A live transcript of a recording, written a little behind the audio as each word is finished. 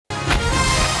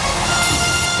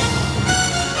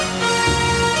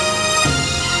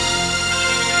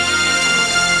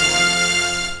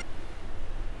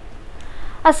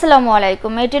আসসালামু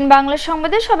আলাইকুম। ATN বাংলা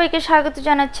সংবাদে সবাইকে স্বাগত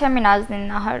জানাচ্ছি আমি নাজনীন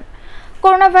নাহার।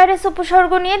 করোনা ভাইরাস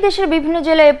উপসর্গ নিয়ে দেশের বিভিন্ন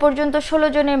জেলায় এ পর্যন্ত 16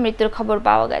 জনের মৃত্যুর খবর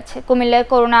পাওয়া গেছে। কুমিল্লায়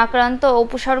করোনা আক্রান্ত ও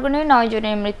উপসর্গ নিয়ে 9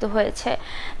 জনের মৃত্যু হয়েছে।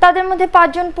 তাদের মধ্যে 5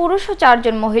 জন পুরুষ ও 4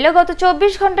 জন মহিলা। গত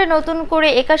 24 ঘন্টায় নতুন করে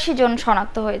 81 জন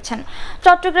শনাক্ত হয়েছেন।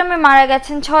 চট্টগ্রামে মারা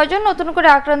গেছেন 6 জন, নতুন করে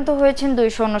আক্রান্ত হয়েছেন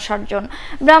 259 জন।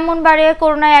 ব্রাহ্মণবাড়িয়ায়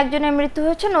করোনায় 1 জনের মৃত্যু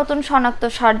হয়েছে, নতুন শনাক্ত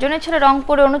 60 জন। এছাড়া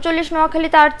রংপুরে 39,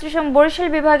 নোয়াখালীতে 38 এবং বরিশাল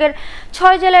বিভাগের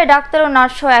 6 জেলায় ডাক্তার ও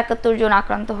নার্স সহ 71 জন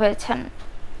আক্রান্ত হয়েছেন।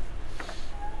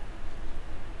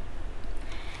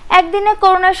 একদিনে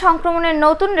করোনা সংক্রমণের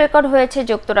নতুন রেকর্ড হয়েছে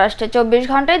যুক্তরাষ্ট্রে। 24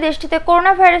 ঘন্টায় দেশটিতে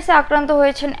করোনা ভাইরাসে আক্রান্ত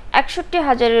হয়েছেন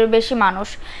 61,000-এর বেশি মানুষ।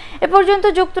 এ পর্যন্ত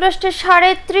যুক্তরাষ্ট্রে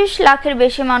 30.5 লাখের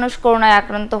বেশি মানুষ করোনায়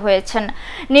আক্রান্ত হয়েছেন।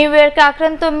 নিউ ইয়র্কে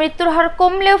আক্রান্ত মৃত্যুর হার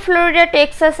কমলেও ফ্লোরিডা,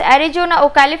 টেক্সাস, অ্যারিজোনা ও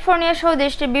ক্যালিফোর্নিয়া সহ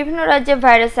দেশটির বিভিন্ন রাজ্যে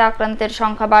ভাইরাসে আক্রান্তের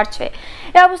সংখ্যা বাড়ছে।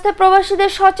 এ অবস্থায়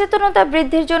প্রবাসীদের সচেতনতা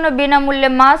বৃদ্ধির জন্য বিনামূল্যে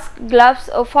মাস্ক, গ্লাভস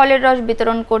ও ফলের রস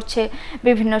বিতরণ করছে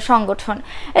বিভিন্ন সংগঠন।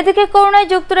 এদিকে করোনায়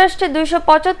যুক্তরাষ্ট্রে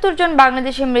 275 জন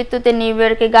বাংলাদেশের মৃত্যুতে নিউ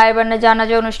ইয়র্কে গায়েবান্না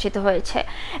জানাজা অনুষ্ঠিত হয়েছে।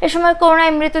 এ সময়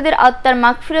করোনায় মৃতদের আত্মার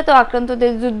মাগফিরাত ও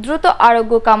আক্রান্তদের দ্রুত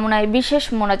আরোগ্য কামনায় বিশেষ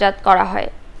মোনাজাত করা হয়।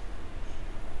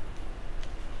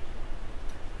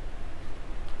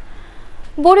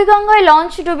 বুড়িগঙ্গায়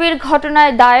লঞ্চ ডুবির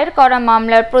ঘটনায় দায়ের করা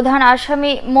মামলার প্রধান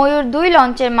আসামি ময়ূর 2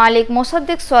 লঞ্চের মালিক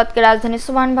মোসাদ্দেক সোয়াদকে রাজধানী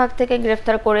সুবহানবাগ থেকে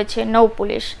গ্রেফতার করেছে নৌ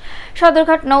পুলিশ।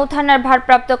 সদরঘাট নৌ থানার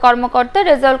ভারপ্রাপ্ত কর্মকর্তা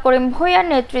রেজাউল করিম ভূঁইয়ার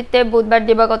নেতৃত্বে বুধবার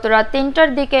দিবাগত রাত 3টার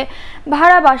দিকে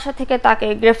ভাড়া বাসা থেকে তাকে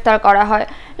গ্রেফতার করা হয়।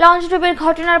 লঞ্চ ডুবির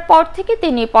ঘটনার পর থেকে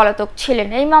তিনি পলাতক ছিলেন।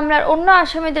 এই মামলার অন্য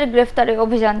আসামিদের গ্রেফতারে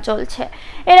অভিযান চলছে।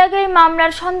 এর আগে এই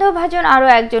মামলার সন্দেহভাজন আরও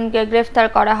একজনকে গ্রেফতার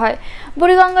করা হয়।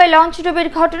 বুড়িগঙ্গায় লঞ্চ ডুবির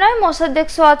ঘটনায় মোসাদ্দেক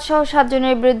সোয়াদ সহ 7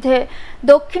 জনের বিরুদ্ধে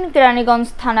দক্ষিণ কেরানীগঞ্জ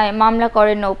থানায় মামলা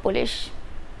করে নৌ পুলিশ।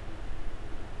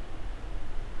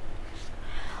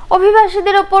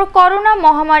 অভিবাসীদের ওপর করোনা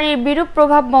মহামারীর বিরূপ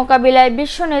প্রভাব মোকাবিলায়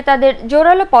বিশ্ব নেতাদের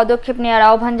জোরালো পদক্ষেপ নেওয়ার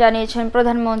আহ্বান জানিয়েছেন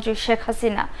প্রধানমন্ত্রী শেখ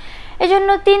হাসিনা। এজন্য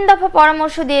 3 দফা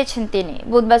পরামর্শ দিয়েছেন তিনি।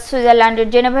 বুধবার সুইজারল্যান্ডের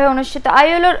জেনেভায় অনুষ্ঠিত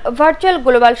আইএলওর ভার্চুয়াল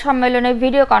গ্লোবাল সম্মেলনে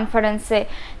ভিডিও কনফারেন্সে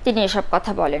তিনি এসব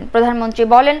কথা বলেন। প্রধানমন্ত্রী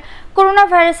বলেন, করোনা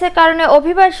ভাইরাসের কারণে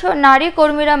অভিবাসী ও নারী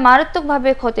কর্মীরা মারাত্মকভাবে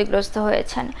ক্ষতিগ্রস্ত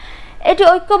হয়েছেন। এটি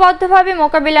ঐক্যবদ্ধভাবে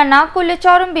মোকাবিলা না করলে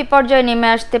চরম বিপর্যয় নেমে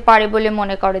আসতে পারে বলে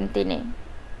মনে করেন তিনি।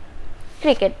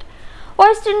 ক্রিকেট।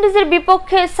 ওয়েস্ট ইন্ডিজের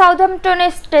বিপক্ষে সাউদাম্পটনে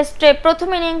টেস্টে প্রথম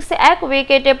ইনিংসে 1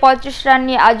 উইকেটে 35 রান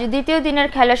নিয়ে আজ দ্বিতীয় দিনের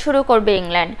খেলা শুরু করবে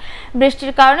ইংল্যান্ড।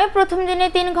 বৃষ্টির কারণে প্রথম দিনে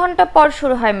 3 ঘন্টা পর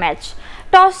শুরু হয় ম্যাচ।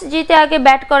 টস জিতে আগে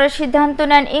ব্যাট করার সিদ্ধান্ত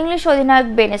নেন ইংলিশ অধিনায়ক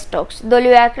বেন স্টোকস।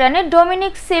 দলীয় 1 রানে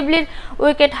ডমিনিক সিবলির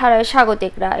উইকেট হারায়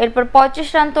স্বাগতিকরা। এরপর 35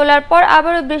 রান তোলার পর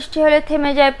আবারও বৃষ্টি হলে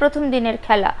থেমে যায় প্রথম দিনের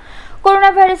খেলা।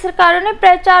 করোনা ভাইরাসের কারণে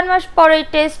প্রায় 4 মাস পরেই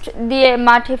টেস্ট দিয়ে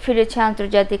মাঠে ফিরেছে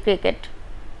আন্তর্জাতিক ক্রিকেট।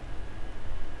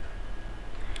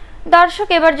 দর্শক,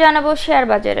 এবার জানাবো শেয়ার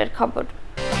বাজারের খবর।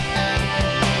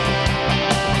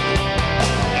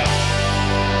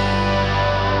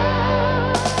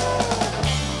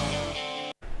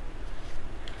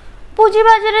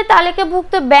 পুঁজিবাজারে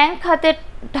তালিকাভুক্ত ব্যাংক খাতে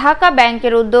ঢাকা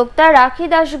ব্যাংকের উদ্যোক্তা রাখি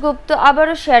দাশগুপ্ত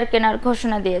আবারও শেয়ার কেনার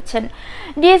ঘোষণা দিয়েছেন।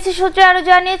 ডিএসসি সূত্রে আরও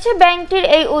জানিয়েছে, ব্যাংকটির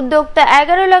এই উদ্যোক্তা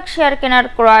 11 লাখ শেয়ার কেনার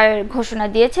ক্রয়ের ঘোষণা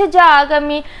দিয়েছে, যা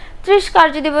আগামী 30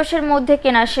 কার্যদিবসের মধ্যে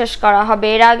কেনা শেষ করা হবে।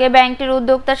 এর আগে ব্যাংকটির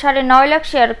উদ্যোক্তা 9.5 লাখ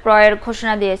শেয়ার ক্রয়ের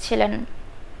ঘোষণা দিয়েছিলেন।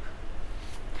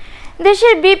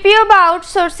 দেশের বিপিও বা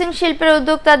আউটসোর্সিং শিল্পের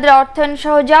উদ্যোক্তাদের অর্থায়ন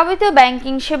সহ যাবতীয়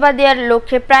ব্যাংকিং সেবা দেওয়ার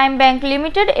লক্ষ্যে প্রাইম ব্যাংক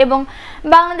লিমিটেড এবং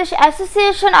Bangladesh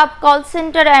association of call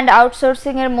centre and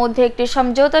outsourcing এর মধ্যে একটি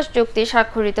সমঝোতা চুক্তি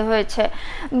স্বাক্ষরিত হয়েছে।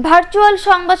 ভার্চুয়াল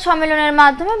সংবাদ সম্মেলনের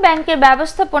মাধ্যমে ব্যাংকের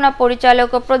ব্যবস্থাপনা পরিচালক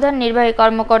ও প্রধান নির্বাহী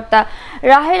কর্মকর্তা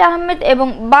রাহেল আহমেদ এবং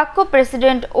বাক্য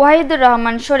প্রেসিডেন্ট ওয়াহিদুর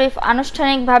রহমান শরীফ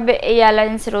আনুষ্ঠানিকভাবে এই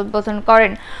অ্যালায়েন্সের উদ্বোধন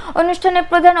করেন। অনুষ্ঠানে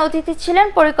প্রধান অতিথি ছিলেন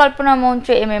পরিকল্পনা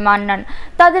মন্ত্রী এম এ মান্নান।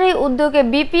 তাদের এই উদ্যোগে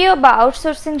বিপিও বা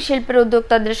আউটসোর্সিং শিল্পের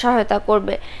উদ্যোক্তাদের সহায়তা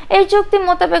করবে। এই চুক্তি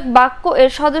মোতাবেক বাক্য এর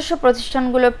সদস্য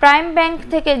প্রতিষ্ঠানগুলো প্রাইম ব্যাংক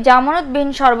থেকে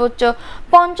জামানতবিহীন সর্বোচ্চ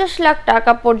 50 লাখ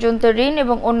টাকা পর্যন্ত ঋণ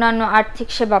এবং অন্যান্য আর্থিক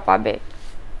সেবা পাবে।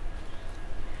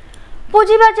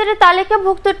 পুঁজিবাজারে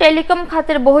তালিকাভুক্ত টেলিকম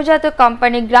খাতের বহুজাত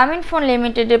কোম্পানি গ্রামীণফোন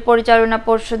লিমিটেডের পরিচালনা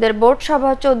পর্ষদের বোর্ড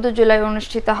সভা 14 জুলাই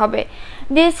অনুষ্ঠিত হবে।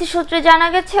 ডিএসসি সূত্রে জানা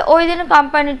গেছে, ওই দিন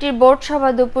কোম্পানিটির বোর্ড সভা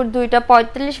দুপুর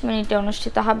 2:45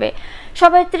 অনুষ্ঠিত হবে।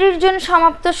 সভায় 30 জন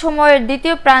সমাপ্ত সময়ের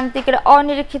দ্বিতীয় প্রান্তিকের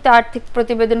অনিরীক্ষিত আর্থিক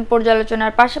প্রতিবেদন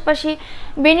পর্যালোচনার পাশাপাশি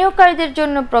বিনিয়োগকারীদের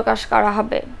জন্য প্রকাশ করা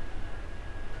হবে।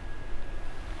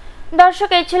 দর্শক,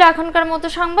 এই ছিল এখনকার মতো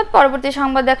সংবাদ। পরবর্তী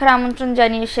সংবাদ দেখার আমন্ত্রণ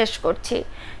জানিয়ে শেষ করছি।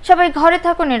 সবাই ঘরে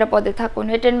থাকুন, নিরাপদে থাকুন।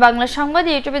 ATN বাংলা সংবাদ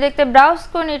ইউটিউবে দেখতে ব্রাউজ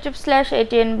করুন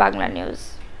youtube/ATN Bangla News।